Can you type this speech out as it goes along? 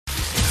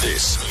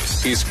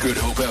This is Good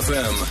Hope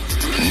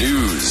FM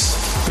News.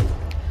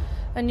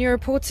 A new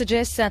report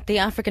suggests that the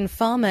African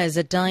farmer is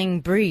a dying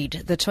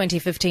breed. The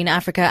 2015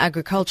 Africa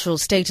Agricultural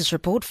Status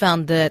Report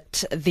found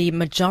that the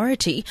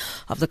majority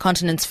of the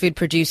continent's food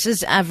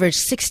producers average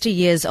 60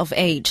 years of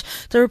age.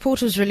 The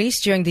report was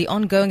released during the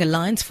ongoing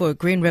Alliance for a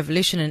Green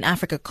Revolution in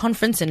Africa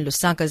conference in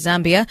Lusaka,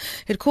 Zambia.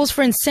 It calls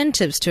for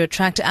incentives to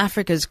attract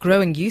Africa's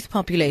growing youth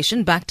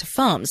population back to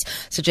farms,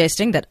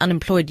 suggesting that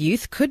unemployed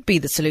youth could be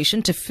the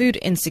solution to food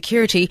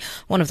insecurity,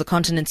 one of the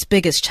continent's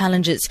biggest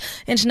challenges.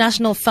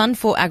 International Fund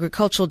for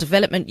Agricultural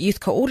Development Youth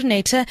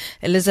Coordinator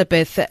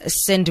Elizabeth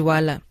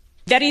Senduala.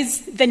 There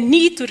is the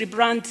need to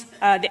rebrand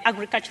the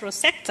agricultural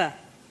sector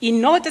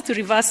in order to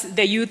reverse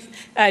the youth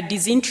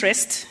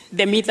disinterest,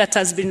 the myth that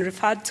has been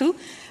referred to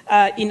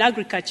in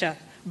agriculture,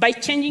 by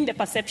changing the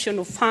perception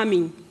of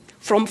farming,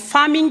 from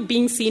farming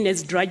being seen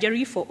as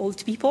drudgery for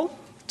old people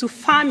to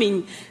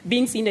farming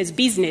being seen as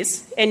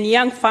business and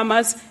young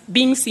farmers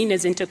being seen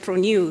as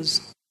entrepreneurs.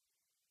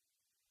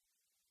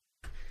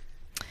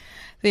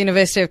 The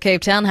University of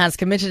Cape Town has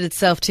committed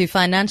itself to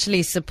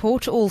financially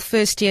support all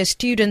first-year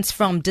students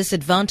from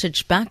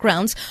disadvantaged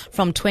backgrounds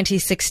from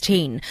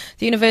 2016.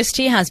 The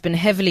university has been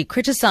heavily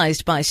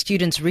criticised by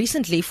students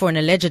recently for an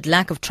alleged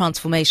lack of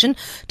transformation.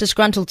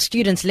 Disgruntled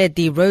students led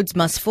the Rhodes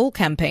Must Fall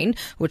campaign,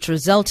 which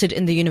resulted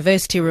in the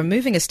university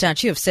removing a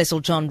statue of Cecil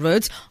John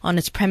Rhodes on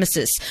its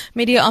premises.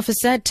 Media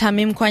officer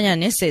Tamim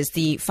Kwanyane says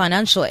the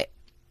financial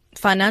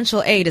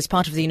aid is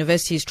part of the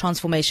university's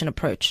transformation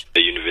approach.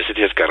 The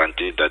university has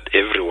guaranteed that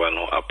everyone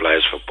who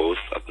applies for both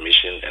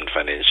admission and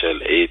financial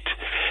aid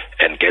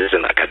and gets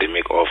an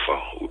academic offer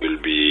will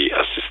be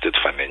assisted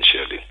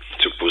financially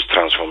to boost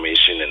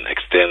transformation and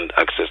extend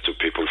access to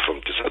people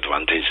from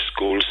disadvantaged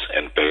schools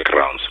and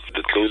backgrounds.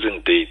 The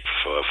closing date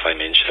for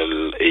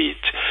financial aid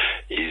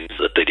is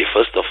the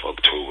 31st of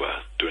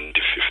October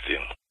 2015.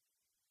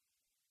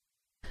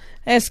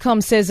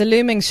 Eskom says a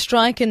looming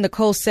strike in the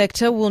coal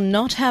sector will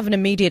not have an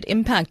immediate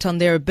impact on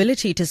their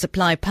ability to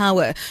supply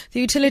power. The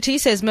utility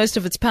says most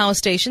of its power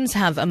stations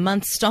have a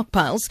month's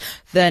stockpiles.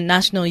 The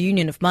National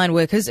Union of Mine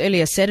Workers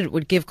earlier said it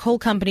would give coal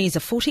companies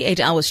a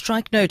 48-hour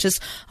strike notice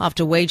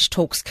after wage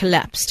talks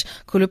collapsed.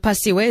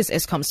 Kulupasiwe is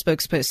Eskom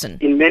spokesperson.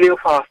 In many of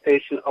our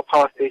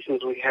power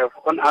stations, we have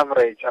on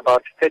average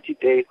about 30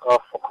 days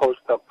of coal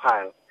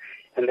stockpile.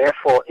 And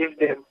therefore, if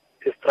the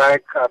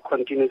strike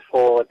continues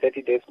for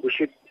 30 days, we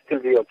should still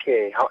be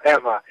okay.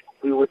 However,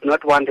 we would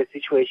not want a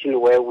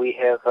situation where we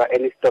have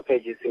any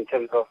stoppages in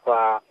terms of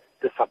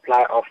the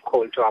supply of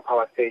coal to our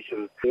power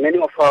stations. Many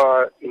of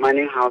our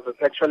mining houses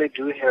actually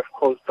do have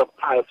coal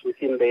stockpiles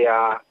within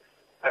their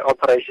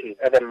operations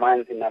at the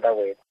mines in other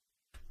ways.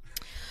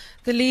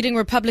 The leading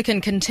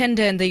Republican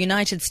contender in the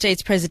United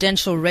States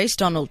presidential race,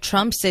 Donald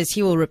Trump, says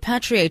he will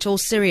repatriate all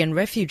Syrian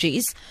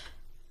refugees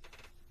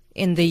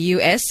in the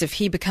U.S. if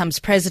he becomes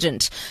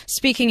president.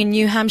 Speaking in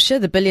New Hampshire,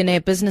 the billionaire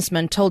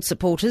businessman told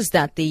supporters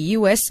that the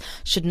U.S.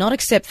 should not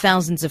accept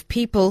thousands of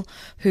people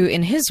who,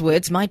 in his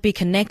words, might be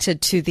connected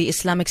to the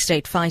Islamic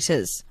State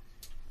fighters.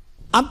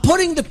 I'm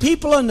putting the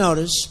people on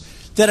notice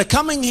that are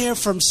coming here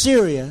from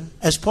Syria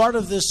as part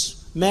of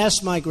this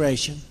mass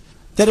migration,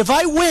 that if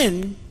I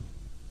win,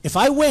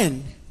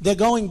 they're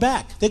going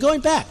back. They're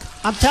going back.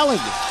 I'm telling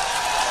you,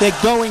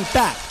 they're going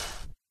back.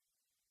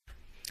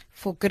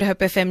 For Good Hope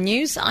FM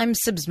News, I'm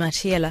Sibs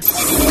Matiela.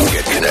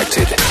 Get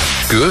connected.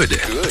 Good.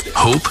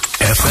 HopeFM.co.za